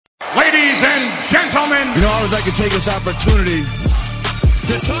friend. You know, I always like to take this opportunity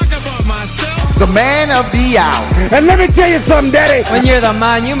to talk about myself. The man of the hour. And let me tell you something, Daddy. When you're the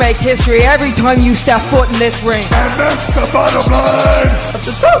man, you make history every time you step foot in this ring. And that's the bottom line.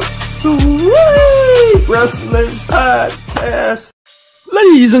 Sweet Wrestling Podcast.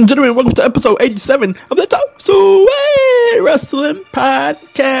 Ladies and gentlemen, welcome to episode 87 of the Top Sweet Wrestling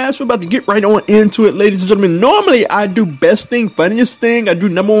Podcast. We're about to get right on into it, ladies and gentlemen. Normally, I do best thing, funniest thing. I do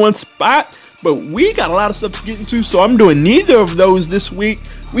number one spot. But we got a lot of stuff to get into, so I'm doing neither of those this week.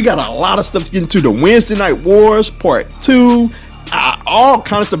 We got a lot of stuff to get into. The Wednesday Night Wars, Part 2. All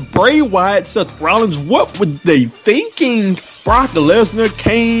kinds of Bray Wyatt, Seth Rollins. What were they thinking? Brock Lesnar,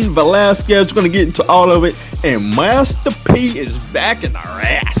 Kane, Velasquez. We're going to get into all of it. And Master P is back in the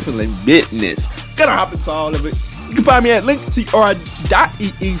wrestling business. Gonna hop into all of it. You can find me at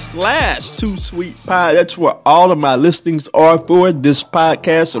linktr.ee/2sweetpie. That's where all of my listings are for this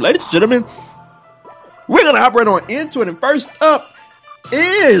podcast. So, ladies and gentlemen, we're going to hop right on into it. And first up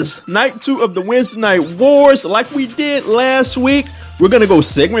is night 2 of the Wednesday Night Wars. Like we did last week, we're going to go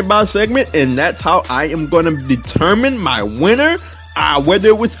segment by segment, and that's how I am going to determine my winner. Whether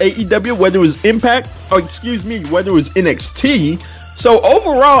it was AEW, whether it was Impact, whether it was NXT. So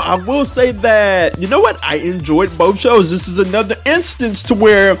overall, I will say that, you know what? I enjoyed both shows. This is another instance to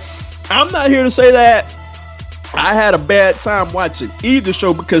where I'm not here to say that I had a bad time watching either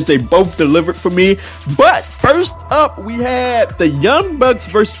show because they both delivered for me. But first up, we had the Young Bucks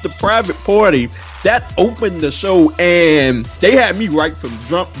versus the Private Party. That opened the show, and they had me right from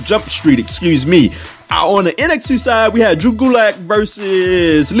Jump Street, On the NXT side, we had Drew Gulak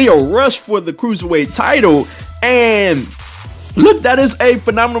versus Lio Rush for the Cruiserweight title. And look, that is a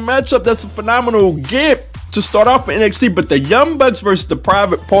phenomenal matchup. That's a phenomenal gift to start off for NXT. But the Young Bucks versus the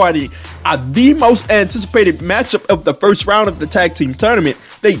Private Party are the most anticipated matchup of the first round of the tag team tournament.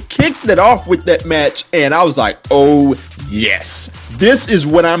 They kicked it off with that match, and I was like, oh yes, this is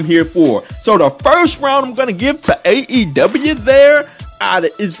what I'm here for. So the first round I'm going to give to AEW there.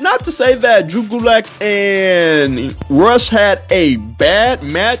 It's not to say that Drew Gulak and Rush had a bad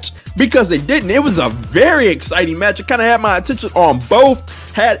match, because they didn't. It was a very exciting match. It kind of had my attention on both.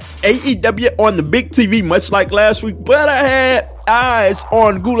 Had AEW on the big TV, much like last week, but I had eyes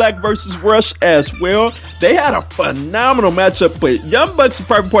on Gulak versus Rush as well. They had a phenomenal matchup, but Young Bucks and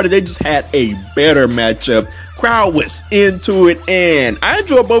Private Party, they just had a better matchup. Crowd was into it, and I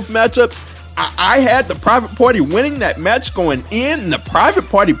enjoyed both matchups. I had the Private Party winning that match going in, and the Private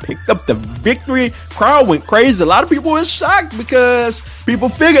Party picked up the victory. Crowd went crazy. A lot of people were shocked because people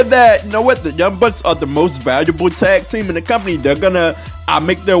figured that, you know what, the Young Bucks are the most valuable tag team in the company. They're gonna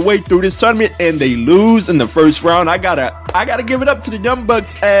make their way through this tournament, and they lose in the first round. I gotta give it up to the Young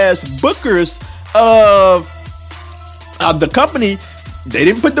Bucks as bookers of the company. They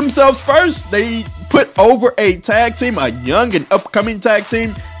didn't put themselves first. They put over a tag team, a young and upcoming tag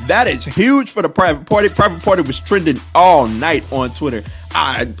team. That is huge for the Private Party. Private Party was trending all night on Twitter.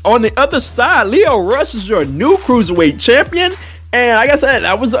 On the other side, Lio Rush is your new Cruiserweight champion. And like I said,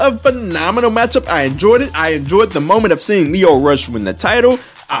 that was a phenomenal matchup. I enjoyed it. I enjoyed the moment of seeing Lio Rush win the title.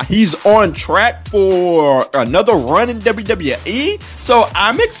 He's on track for another run in WWE. So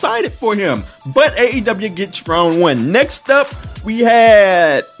I'm excited for him. But AEW gets round 1. Next up, we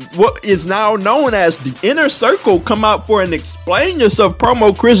had what is now known as the Inner Circle come out for an Explain Yourself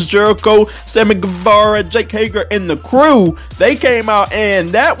promo. Chris Jericho, Sammy Guevara, Jake Hager, and the crew, they came out, and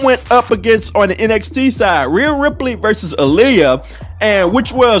that went up against, on the NXT side, Rhea Ripley versus Aaliyah, and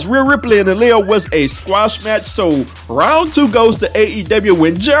which was Rhea Ripley and Aaliyah was a squash match. So round 2 goes to AEW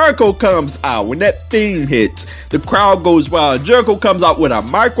when Jericho comes out. When that theme hits, the crowd goes wild. Jericho comes out with a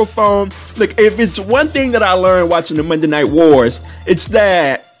microphone. Look, if it's one thing that I learned watching the Monday Night Wars, it's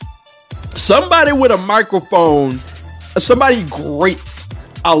that somebody with a microphone, somebody great,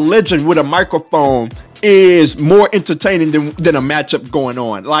 a legend with a microphone, is more entertaining than a matchup going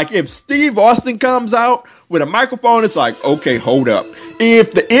on. Like if Steve Austin comes out with a microphone, it's like, okay, hold up.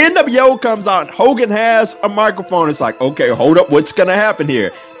 If the NWO comes out and Hogan has a microphone, it's like, okay, hold up, what's gonna happen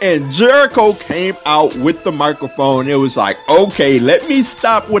here? And Jericho came out with the microphone. It was like, okay, let me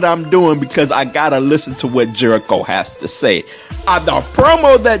stop what I'm doing because I gotta listen to what Jericho has to say. The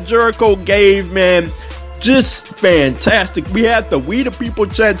promo that Jericho gave, man, just fantastic. We had the We the People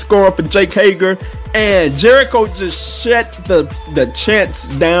chants going for Jake Hager, and Jericho just shut the chants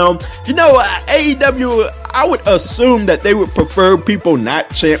down. You know, AEW, I would assume that they would prefer people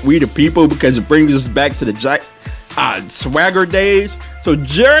not chant We the People because it brings us back to the Swagger days. So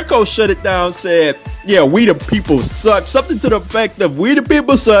Jericho shut it down, said, yeah, We the People suck. Something to the effect of We the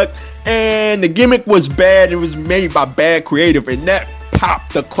People suck, and the gimmick was bad. It was made by bad creative, and that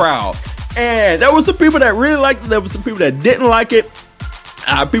popped the crowd. And there was some people that really liked it. There was some people that didn't like it.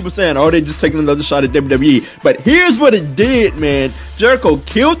 People saying, oh, they just taking another shot at WWE. But here's what it did, man. Jericho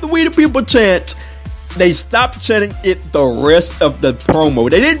killed the We the People chant. They stopped chanting it the rest of the promo.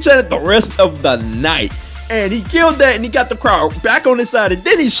 They didn't chant it the rest of the night. And he killed that, and he got the crowd back on his side. And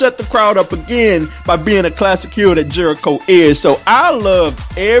then he shut the crowd up again by being a classic heel that Jericho is. So I loved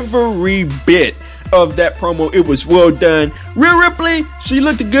every bit of that promo. It was well done. Rhea Ripley, she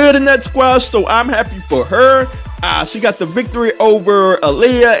looked good in that squash, so I'm happy for her. She got the victory over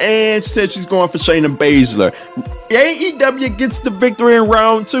Aaliyah, and she said she's going for Shayna Baszler. AEW gets the victory in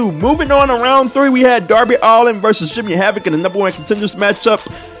round 2. Moving on to round 3, we had Darby Allin versus Jimmy Havoc in the number 1 contenders matchup.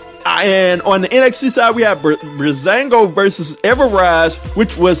 And on the NXT side, we have Breezango versus Everrise,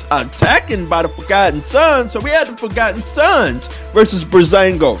 which was attacking by the Forgotten Sons. So we had the Forgotten Sons versus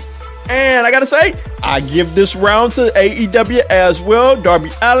Breezango. And I gotta say, I give this round to AEW as well. Darby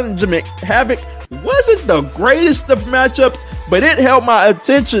Allin and Jimmy Havoc wasn't the greatest of matchups, but it held my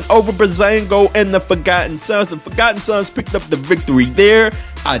attention over Breezango and the Forgotten Sons. The Forgotten Sons picked up the victory there.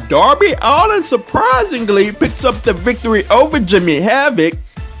 Darby Allin surprisingly picks up the victory over Jimmy Havoc.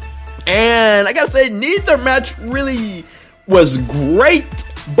 And I gotta say, neither match really was great,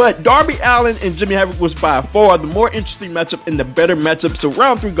 but Darby Allin and Jimmy Havoc was by far the more interesting matchup and the better matchup. So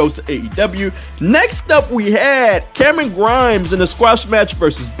round 3 goes to AEW. Next up, we had Cameron Grimes in a squash match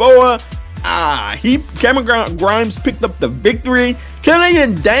versus Boa. Cameron Grimes picked up the victory.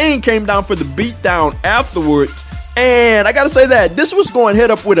 Killian Dane came down for the beatdown afterwards. And I gotta say that this was going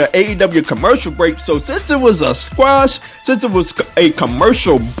head up with an AEW commercial break. So since it was a squash, since it was a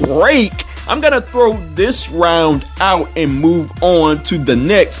commercial break, I'm gonna throw this round out and move on to the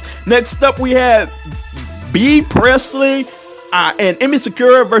next. Next up, we have Bea Priestley and Emi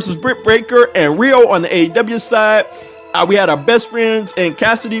Sakura versus Britt Baker and Rio on the AEW side. We had our best friends and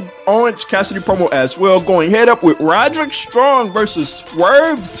Orange Cassidy promo as well, going head up with Roderick Strong versus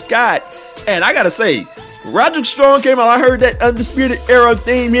Swerve Scott. And I gotta say, Roderick Strong came out. I heard that Undisputed Era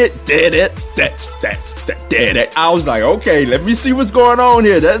theme hit. That's. I was like, okay, let me see what's going on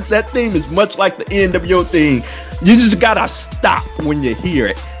here. That theme is much like the NWO theme. You just gotta stop when you hear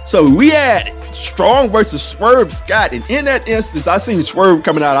it. So we had Strong versus Swerve Scott, and in that instance, I seen Swerve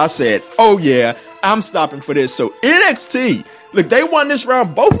coming out. I said, oh yeah, I'm stopping for this. So NXT, look, they won this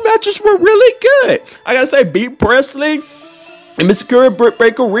round. Both matches were really good. I gotta say, Bea Priestley and Miss Sakura, Britt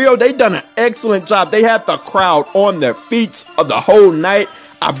Baker, Rio, they done an excellent job. They had the crowd on their feet of the whole night.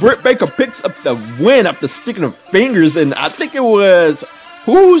 Britt Baker picks up the win after sticking her fingers, and I think it was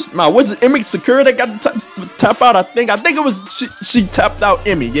was it Emi Sakura that got the tap out? I think it was she tapped out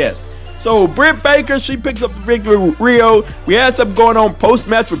Emi. Yes. So Britt Baker, she picks up the victory with Rio. We had something going on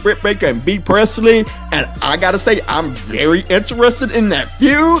post-match with Britt Baker and Bea Priestley. And I gotta say, I'm very interested in that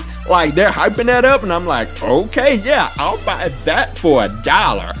feud. Like, they're hyping that up, and I'm like, okay, yeah, I'll buy that for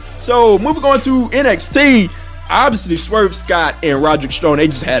 $1. So moving on to NXT, obviously Swerve Scott and Roderick Strong, they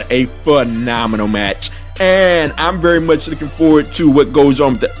just had a phenomenal match. And I'm very much looking forward to what goes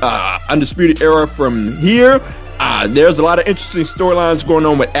on with the Undisputed Era from here. There's a lot of interesting storylines going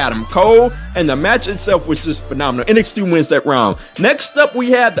on with Adam Cole, and the match itself was just phenomenal. NXT wins that round. Next up,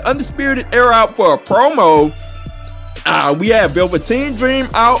 we had the Undisputed Era out for a promo. We had Velveteen Dream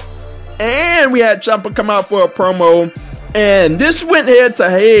out, and we had Ciampa come out for a promo. And this went head to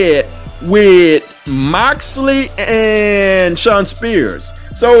head with Moxley and Shawn Spears.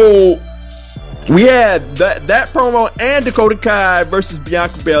 So we had that promo and Dakota Kai versus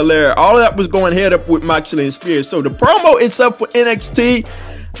Bianca Belair. All of that was going head up with Moxley and Spears. So the promo itself for NXT,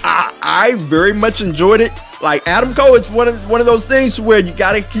 I very much enjoyed it. Like, Adam Cole, it's one of those things where you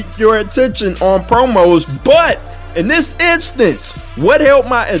gotta keep your attention on promos. But in this instance, what held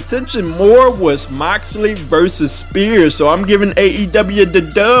my attention more was Moxley versus Spears. So I'm giving AEW the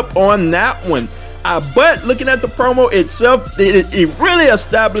dub on that one. But looking at the promo itself, it really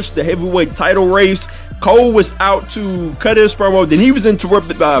established the heavyweight title race. Cole was out to cut his promo. Then he was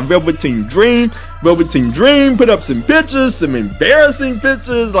interrupted by Velveteen Dream. Velveteen Dream put up some pictures, some embarrassing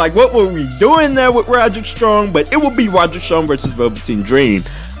pictures. Like, what were we doing there with Roderick Strong? But it will be Roderick Strong versus Velveteen Dream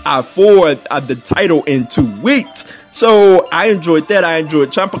for the title in 2 weeks. So I enjoyed that. I enjoyed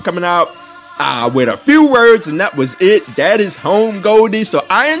Ciampa coming out with a few words, and that was it. That is home, Goldie. So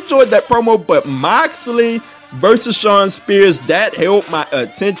I enjoyed that promo, but Moxley versus Shawn Spears, that held my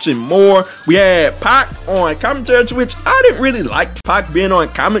attention more. We had Pac on commentary, which I didn't really like Pac being on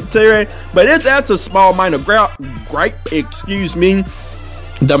commentary, but that's a small minor gripe, excuse me.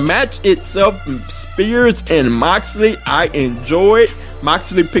 The match itself, Spears and Moxley, I enjoyed.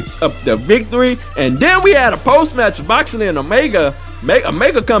 Moxley picks up the victory, and then we had a post-match of Moxley and Omega.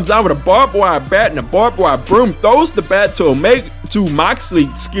 Omega comes out with a barbed wire bat and a barbed wire broom, throws the bat to Moxley,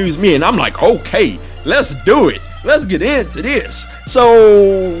 and I'm like, okay, let's do it. Let's get into this.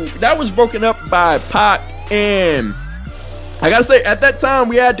 So that was broken up by Pac, and I gotta say, at that time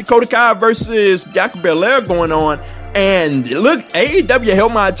we had Dakota Kai versus Bianca Belair going on, and look, AEW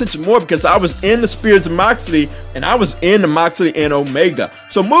held my attention more because I was in the Spears and Moxley, and I was in the Moxley and Omega.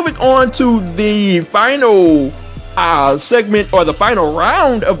 So moving on to the final segment, or the final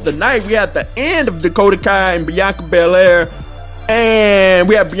round of the night, we had the end of Dakota Kai and Bianca Belair, and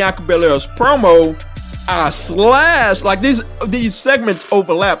we had Bianca Belair's promo. Slash, like these segments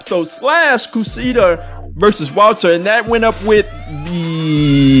overlap. So Slash, Kushida versus Walter, and that went up with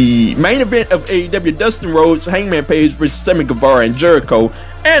the main event of AEW, Dustin Rhodes, Hangman Page versus Sammy Guevara and Jericho,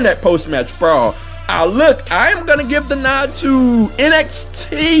 and that post-match brawl. Look, I'm gonna give the nod to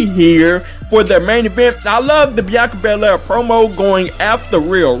NXT here for their main event. I love the Bianca Belair promo going after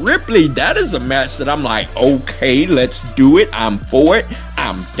Rhea Ripley. That is a match that I'm like, okay, let's do it. I'm for it.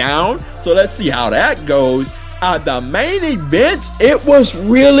 I'm down. So let's see how that goes. The main event, it was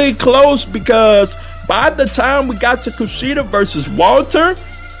really close because by the time we got to Kushida versus Walter,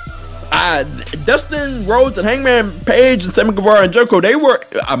 Dustin Rhodes and Hangman Page and Sammy Guevara and Jericho, they were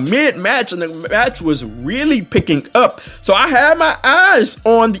a mid-match, and the match was really picking up. So I had my eyes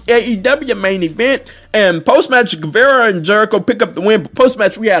on the AEW main event, and post-match, Guevara and Jericho pick up the win. But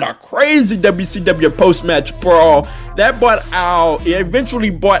post-match, we had a crazy WCW post-match brawl that eventually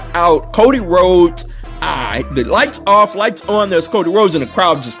brought out Cody Rhodes. The lights off, lights on, there's Cody Rhodes, and the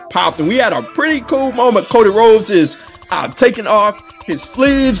crowd just popped, and we had a pretty cool moment. Cody Rhodes is taking off his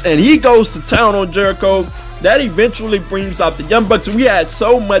sleeves, and he goes to town on Jericho. That eventually brings out the Young Bucks. We had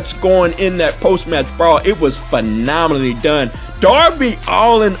so much going in that post-match brawl. It was phenomenally done. Darby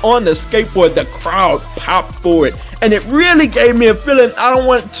Allin on the skateboard, the crowd popped for it, and it really gave me a feeling. I don't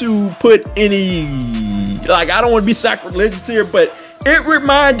want to put any, I don't want to be sacrilegious here, but it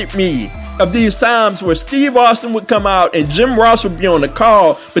reminded me of these times where Steve Austin would come out and Jim Ross would be on the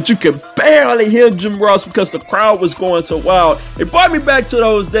call, but you could barely hear Jim Ross because the crowd was going so wild. It brought me back to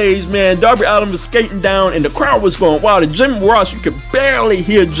those days, man. Darby Allin was skating down and the crowd was going wild. And Jim Ross, you could barely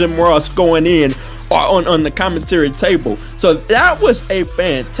hear Jim Ross going in or on the commentary table. So that was a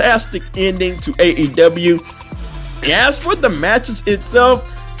fantastic ending to AEW. As for the matches itself,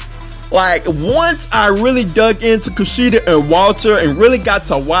 once I really dug into Kushida and Walter and really got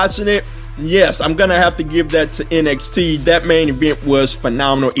to watching it, yes, I'm gonna have to give that to NXT. That main event was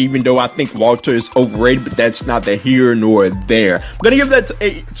phenomenal, even though I think Walter is overrated, but that's neither here nor there. I'm gonna give that to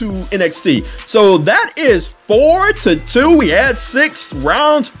NXT. So that is 4-2. We had 6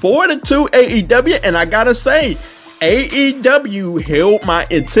 rounds, 4-2 AEW, and I gotta say, AEW held my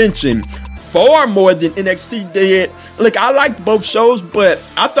attention far more than NXT did. Look, I liked both shows, but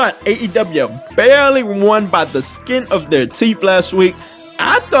I thought AEW barely won by the skin of their teeth last week.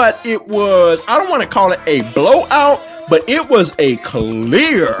 I thought it was, I don't want to call it a blowout, but it was a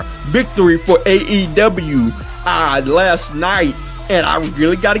clear victory for AEW last night. And I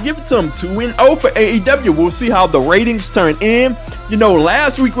really got to give it to them. 2-0 for AEW. We'll see how the ratings turn in. You know,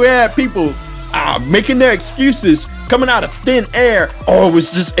 last week we had people making their excuses coming out of thin air. Oh, it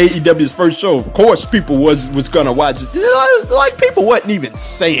was just AEW's first show. Of course people was going to watch it. Like people wasn't even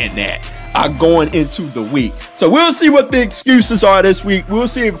saying that going into the week. So we'll see what the excuses are this week. We'll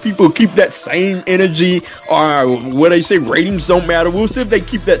see if people keep that same energy, or what they say, ratings don't matter. We'll see if they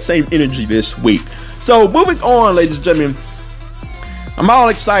keep that same energy this week. So moving on, ladies and gentlemen, I'm all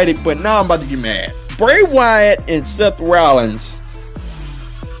excited, but now I'm about to get mad. Bray Wyatt and Seth Rollins.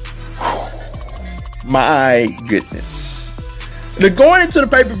 My goodness. They're going into the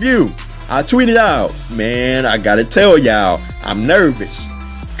pay-per-view. I tweeted out, man, I gotta tell y'all, I'm nervous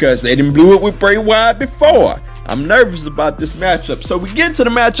because they didn't blew it with Bray Wyatt before. I'm nervous about this matchup. So we get to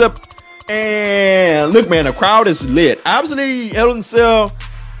the matchup, and look, man, the crowd is lit. Obviously, Hell in a Cell,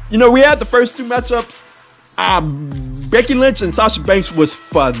 you know, we had the first 2 matchups. Becky Lynch and Sasha Banks was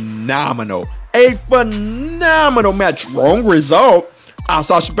phenomenal. A phenomenal match. Wrong result.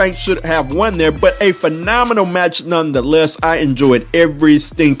 Sasha Banks should have won there, but a phenomenal match nonetheless. I enjoyed every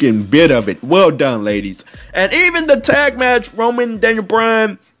stinking bit of it. Well done, ladies. And even the tag match, Roman Daniel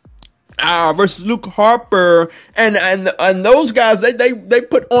Bryan versus Luke Harper, and those guys, they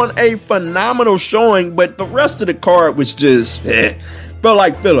put on a phenomenal showing, but the rest of the card was just felt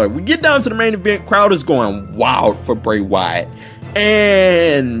like filler. We get down to the main event, crowd is going wild for Bray Wyatt,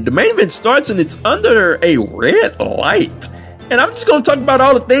 and the main event starts and it's under a red light. And I'm just going to talk about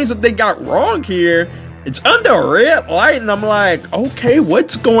all the things that they got wrong here. It's under a red light, and I'm like, okay,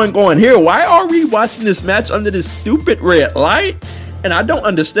 what's going on here? Why are we watching this match under this stupid red light? and I don't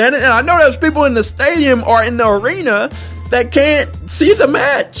understand it. And I know there's people in the stadium or in the arena that can't see the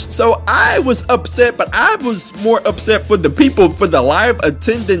match. So I was upset, but I was more upset for the people, for the live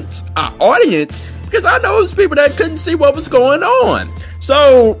attendance audience, because I know there's people that couldn't see what was going on.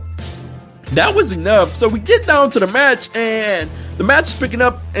 So that was enough. So we get down to the match, and the match is picking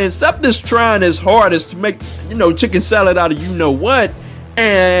up, and Seth is trying his hardest to make, chicken salad out of what.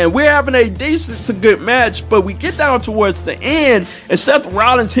 And we're having a decent to good match, but we get down towards the end, and Seth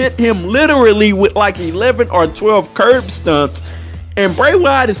Rollins hit him literally with like 11 or 12 curb stomps, and Bray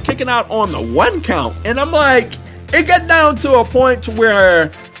Wyatt is kicking out on the 1 count. And I'm like, it got down to a point to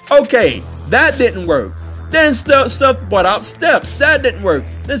where, okay, that didn't work. Then Seth brought out steps. That didn't work.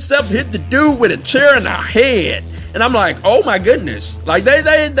 Then Seth hit the dude with a chair in the head. And I'm like, oh my goodness. Like,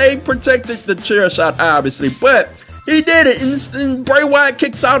 they protected the chair shot, obviously, but he did it, and Bray Wyatt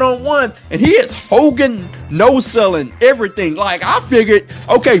kicks out on 1, and he is Hogan no-selling everything. Like, I figured,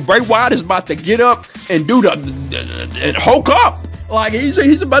 okay, Bray Wyatt is about to get up and do and Hulk up. Like,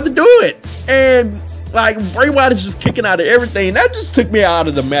 he's about to do it. And, like, Bray Wyatt is just kicking out of everything. That just took me out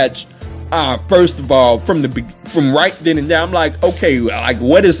of the match. First of all, from right then and there, I'm like, okay, like,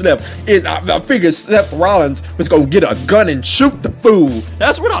 what is left? I figured Seth Rollins was gonna get a gun and shoot the fool.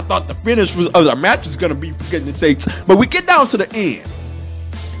 That's what I thought the finish of the match was gonna be, for goodness sakes. But we get down to the end,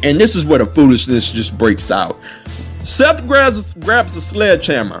 and this is where the foolishness just breaks out. Seth grabs the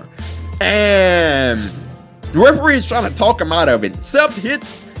sledgehammer, and the referee is trying to talk him out of it. Seth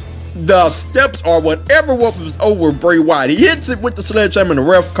hits the steps or whatever what was over Bray Wyatt. He hits it with the sledgehammer, and the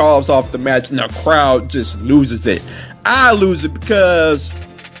ref calls off the match, and the crowd just loses it. I lose it because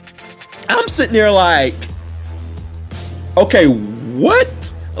I'm sitting there like, okay,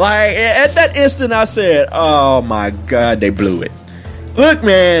 what? Like, at that instant I said, oh my God, they blew it. Look,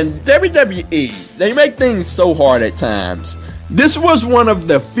 man, WWE, they make things so hard at times. This was one of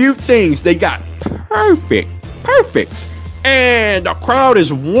the few things they got perfect. And the crowd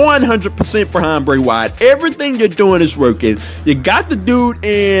is 100% behind Bray Wyatt. Everything you're doing is working. You got the dude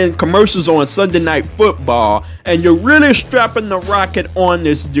in commercials on Sunday Night Football, and you're really strapping the rocket on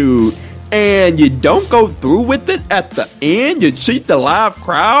this dude, and you don't go through with it at the end. You cheat the live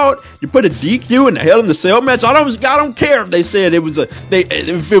crowd. You put a DQ in the Hell in the Cell match. I don't care if they said it was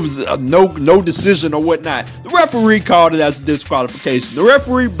a no decision or whatnot. The referee called it as a disqualification. The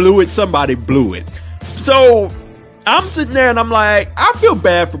referee blew it. Somebody blew it. So I'm sitting there and I'm like, I feel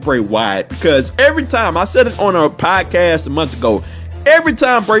bad for Bray Wyatt, because every time, I said it on a podcast a month ago, every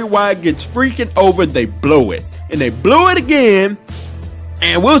time Bray Wyatt gets freaking over, they blow it. And they blew it again,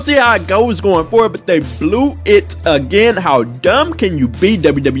 and we'll see how it goes going forward, but they blew it again. How dumb can you be,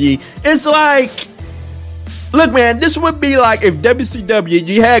 WWE? It's like, look, man, this would be like if WCW,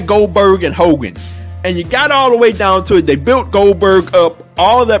 you had Goldberg and Hogan, and you got all the way down to it. They built Goldberg up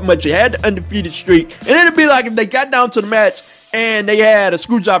all that much. You had the undefeated streak. And then it'd be like if they got down to the match and they had a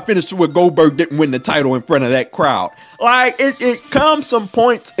screwjob finish to where Goldberg didn't win the title in front of that crowd. Like, it comes some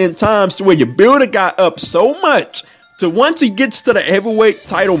points in times to where you build a guy up so much to once he gets to the heavyweight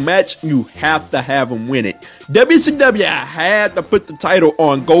title match, you have to have him win it. WCW had to put the title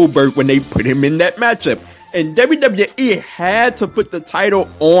on Goldberg when they put him in that matchup. And WWE had to put the title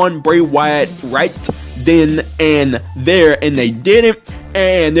on Bray Wyatt right then and there, and they didn't.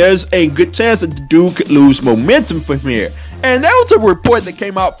 And there's a good chance that the dude could lose momentum from here. And there was a report that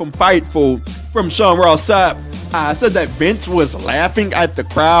came out from Fightful from Sean Ross Sapp. Said that Vince was laughing at the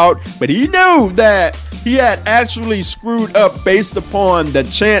crowd, but he knew that he had actually screwed up based upon the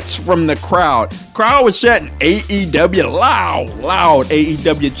chants from the crowd. Crowd was chanting AEW, loud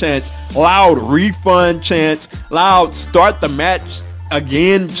AEW chants, loud refund chants, loud start the match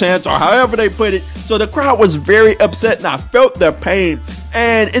again chants, or however they put it. So the crowd was very upset, and I felt their pain.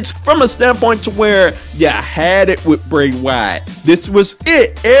 And it's from a standpoint to where you had it with Bray Wyatt. This was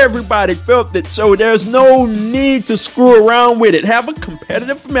it. Everybody felt it. So there's no need to screw around with it. Have a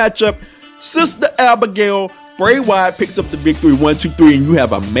competitive matchup. Sister Abigail, Bray Wyatt picks up the victory 1, 2, 3, and you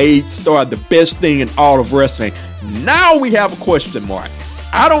have a made star, the best thing in all of wrestling. Now we have a question mark.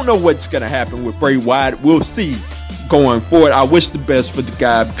 I don't know what's going to happen with Bray Wyatt. We'll see going forward. I wish the best for the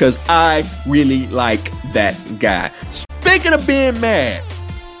guy because I really like that guy. Speaking of being mad,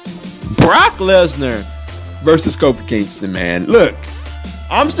 Brock Lesnar versus Kofi Kingston, man. Look,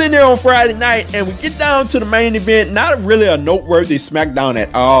 I'm sitting there on Friday night and we get down to the main event. Not really a noteworthy SmackDown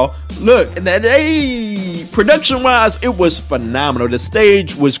at all. Look, production-wise, it was phenomenal. The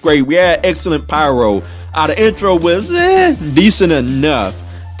stage was great. We had excellent pyro. The intro was decent enough.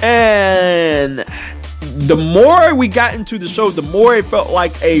 And the more we got into the show, the more it felt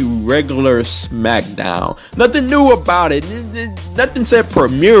like a regular SmackDown. Nothing new about it. Nothing said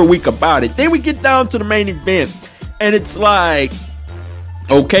premiere week about it. Then we get down to the main event, and it's like,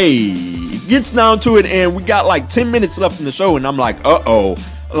 okay, it gets down to it, and we got like 10 minutes left in the show, and I'm like, uh-oh.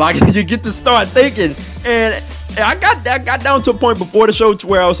 Like, you get to start thinking, and I got down to a point before the show to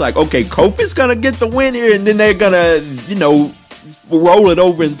where I was like, okay, Kofi's gonna get the win here, and then they're gonna, roll it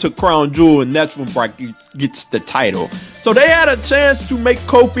over into Crown Jewel, and that's when Brock gets the title. So they had a chance to make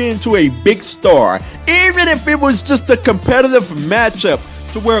Kofi into a big star, even if it was just a competitive matchup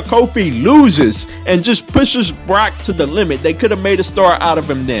to where Kofi loses and just pushes Brock to the limit. They could have made a star out of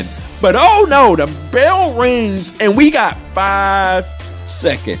him then. But oh no, the bell rings, and we got 5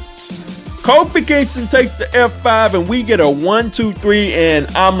 seconds. Kofi Kingston takes the F5, and we get a 1, 2, 3, and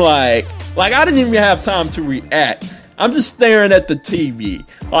I'm like I didn't even have time to react. I'm just staring at the TV.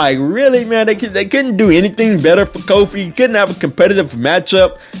 Like, really, man, they couldn't do anything better for Kofi. Couldn't have a competitive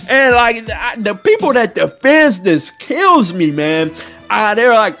matchup. And like the people that defends this kills me, man.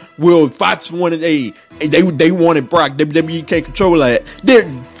 They're like, well, Fox wanted they wanted Brock. WWE can't control that.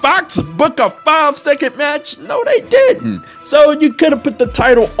 Did Fox book a 5-second match? No, they didn't. So you could have put the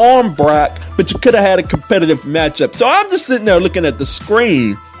title on Brock, but you could have had a competitive matchup. So I'm just sitting there looking at the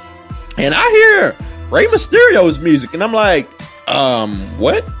screen, and I hear Rey Mysterio's music, and I'm like,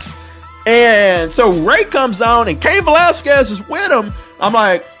 what? And so Rey comes down, and Cain Velasquez is with him. I'm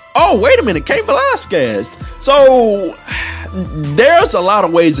like, oh, wait a minute, Cain Velasquez. So there's a lot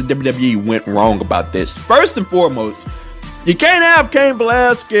of ways that WWE went wrong about this. First and foremost, you can't have Cain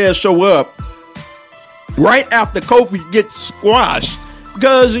Velasquez show up right after Kofi gets squashed,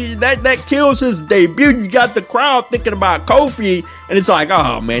 because that kills his debut. You got the crowd thinking about Kofi, and it's like,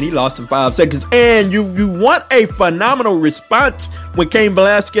 oh man, he lost in 5 seconds. And you want a phenomenal response when Cain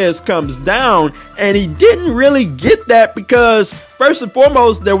Velasquez comes down, and he didn't really get that, because first and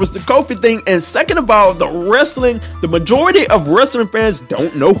foremost, there was the Kofi thing, and second of all, the majority of wrestling fans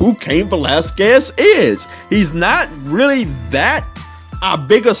don't know who Cain Velasquez is. He's not really that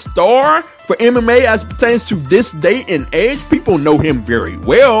big a star for MMA as pertains to this day and age. People know him very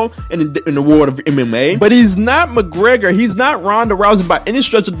well in the world of MMA, but he's not McGregor. He's not Ronda Rousey by any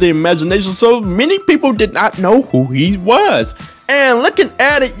stretch of the imagination. So many people did not know who he was. And looking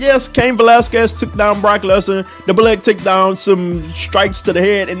at it, yes, Cain Velasquez took down Brock Lesnar. Double Leg took down some strikes to the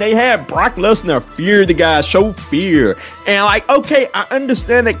head, and they had Brock Lesnar fear the guy, show fear. And like, okay, I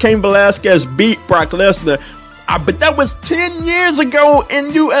understand that Cain Velasquez beat Brock Lesnar, but that was 10 years ago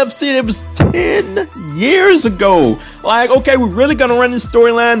in UFC. It was 10 years ago. Like, okay, we're really gonna run this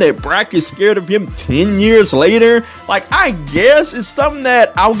storyline that Brock is scared of him 10 years later? Like, I guess it's something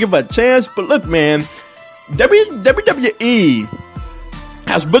that I'll give a chance. But look, man, WWE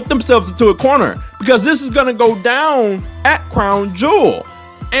has booked themselves into a corner, because this is gonna go down at Crown Jewel.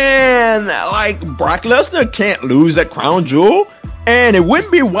 And like, Brock Lesnar can't lose at Crown Jewel. And it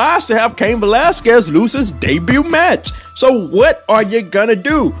wouldn't be wise to have Cain Velasquez lose his debut match. So what are you gonna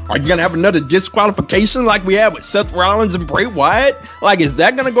do? Are you gonna have another disqualification like we had with Seth Rollins and Bray Wyatt? Like, is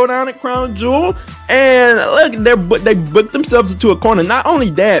that gonna go down at Crown Jewel? And look, they booked themselves into a corner. Not only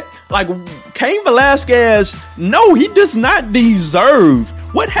that, like, Cain Velasquez, no, he does not deserve.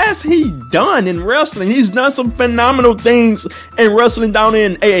 What has he done in wrestling? He's done some phenomenal things in wrestling down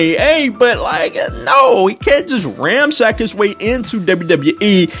in AAA, but like, no, he can't just ramshack his way into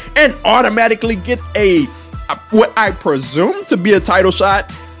WWE and automatically get what I presume to be a title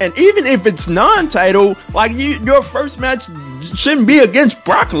shot. And even if it's non-title, like, your first match shouldn't be against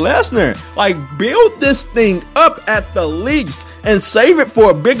Brock Lesnar. Like, build this thing up at the least and save it for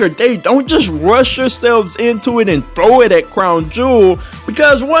a bigger day. Don't just rush yourselves into it and throw it at Crown Jewel,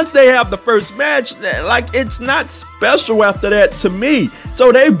 because once they have the first match, like, it's not special after that to me.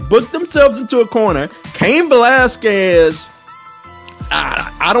 So they booked themselves into a corner. Cain Velasquez,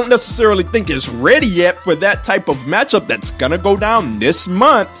 I don't necessarily think is ready yet for that type of matchup that's gonna go down this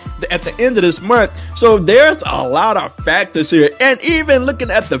month, at the end of this month. So there's a lot of factors here. And even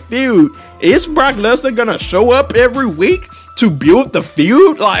looking at the feud, is Brock Lesnar gonna show up every week to build the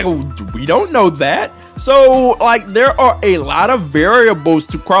feud? Like, we don't know that. So, like, there are a lot of variables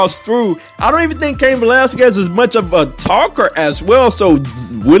to cross through. I don't even think Cain Velasquez is much of a talker as well. So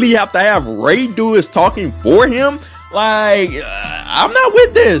will he have to have Rey do his talking for him? Like, I'm not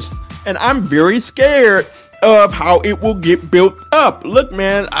with this, and I'm very scared of how it will get built up. Look,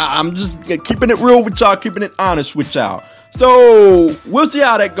 man, I'm just keeping it real with y'all, keeping it honest with y'all. So we'll see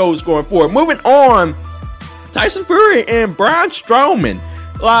how that goes going forward. Moving on, Tyson Fury and Braun Strowman,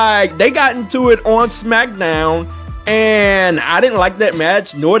 like, they got into it on SmackDown, and I didn't like that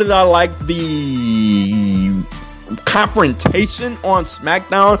match, nor did I like the confrontation on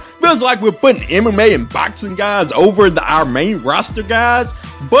SmackDown. Feels like we're putting MMA and boxing guys over our main roster guys,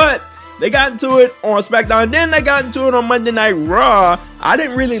 but they got into it on SmackDown, and then they got into it on Monday Night Raw. I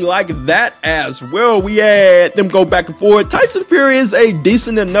didn't really like that as well. We had them go back and forth. Tyson Fury is a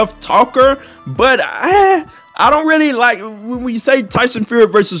decent enough talker, but I don't really like when we say Tyson Fury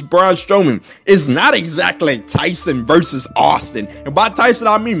versus Braun Strowman. It's not exactly Tyson versus Austin. And by Tyson,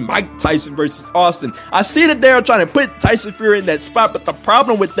 I mean Mike Tyson versus Austin. I see that they're trying to put Tyson Fury in that spot, but the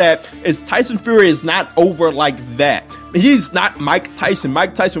problem with that is Tyson Fury is not over like that. He's not Mike Tyson.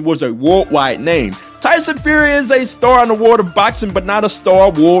 Mike Tyson was a worldwide name. Tyson Fury is a star in the world of boxing, but not a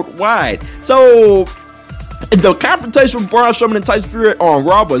star worldwide. So the confrontation with Braun Strowman and Tyson Fury on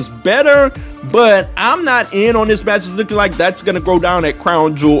Raw was better, but I'm not in on this match. It's looking like that's going to go down at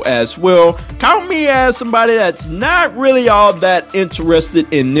Crown Jewel as well. Count me as somebody that's not really all that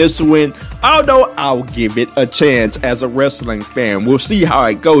interested in this one, although I'll give it a chance as a wrestling fan. We'll see how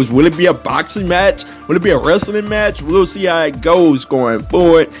it goes. Will it be a boxing match? Will it be a wrestling match? We'll see how it goes going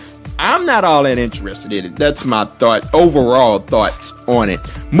forward. I'm not all that interested in it. That's my overall thoughts on it.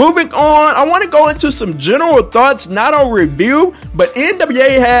 Moving on, I want to go into some general thoughts, not on review, but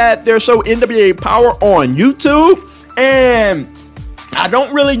NWA had their show NWA Power on YouTube, and I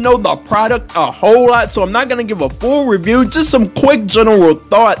don't really know the product a whole lot, so I'm not going to give a full review, just some quick general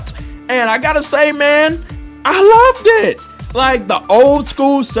thoughts. And I got to say, man, I loved it. Like, the old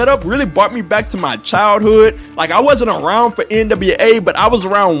school setup really brought me back to my childhood. Like, I wasn't around for NWA, but I was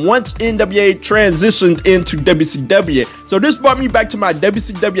around once NWA transitioned into WCW. So this brought me back to my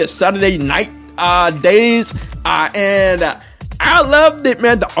WCW Saturday night days. And I loved it,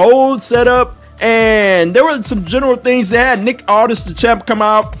 man. The old setup. And there were some general things. They had Nick Aldis, the champ, come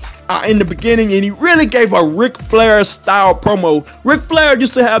out in the beginning, and he really gave a Ric Flair style promo. Ric Flair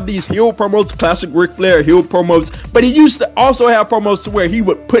used to have these heel promos, classic Ric Flair heel promos, but he used to also have promos to where he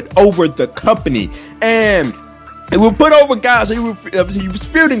would put over the company, and he would put over guys he was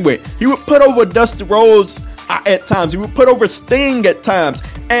feuding with. He would put over Dusty Rhodes at times. He would put over Sting at times,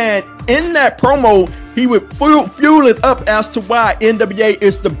 and in that promo, he would fuel it up as to why NWA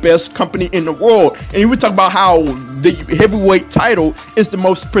is the best company in the world. And he would talk about how the heavyweight title is the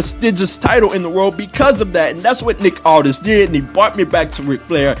most prestigious title in the world because of that. And that's what Nick Aldis did. And he brought me back to Ric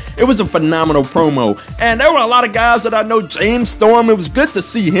Flair. It was a phenomenal promo. And there were a lot of guys that I know. James Storm, it was good to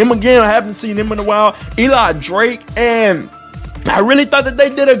see him again. I haven't seen him in a while. Eli Drake. And I really thought that they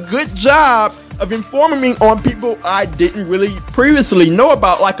did a good job of informing me on people I didn't really previously know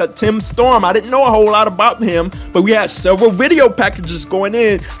about, like a Tim Storm. I didn't know a whole lot about him, but we had several video packages going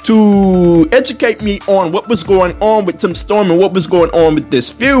in to educate me on what was going on with Tim Storm and what was going on with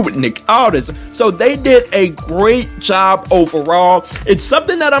this feud with Nick Aldis. So they did a great job overall. It's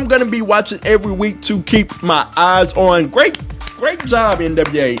something that I'm going to be watching every week to keep my eyes on. Great job,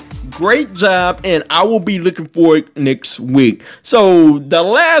 NWA. Great job, and I will be looking forward next week. So the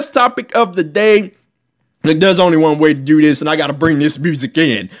last topic of the day, there's only one way to do this, and I gotta bring this music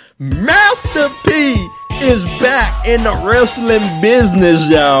in. Master P is back in the wrestling business,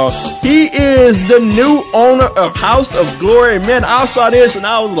 y'all. He is the new owner of House of Glory. Man, I saw this and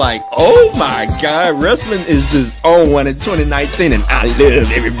I was like, oh my God, wrestling is just on one in 2019, and I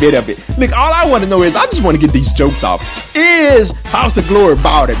love every bit of it. Look, all I want to know is, I just want to get these jokes off. Is House of Glory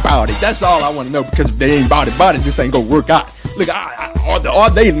about it? That's all I want to know, because if they ain't about it, this ain't gonna work out. Look, are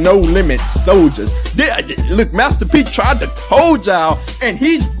they no limit soldiers? Look, Master P tried to told y'all, and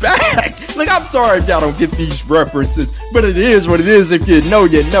he's back. Look, I'm sorry if y'all don't get these references, but it is what it is. If you know,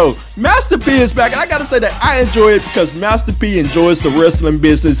 you know. Master P is back. I gotta say that I enjoy it because Master P enjoys the wrestling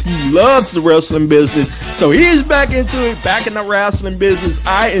business. He loves the wrestling business. So he's back into it, back in the wrestling business.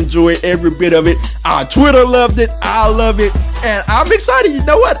 I enjoy every bit of it. Our Twitter loved it. I love it. And I'm excited. You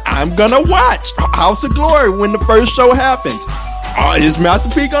know what? I'm gonna watch House of Glory when the first show happens. Is Master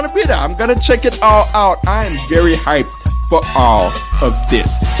P gonna be there? I'm gonna check it all out. I am very hyped for all of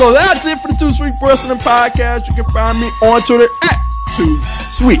this. So that's it for the Too Sweet Wrestling Podcast. You can find me on Twitter at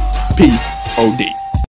 2SweetPod.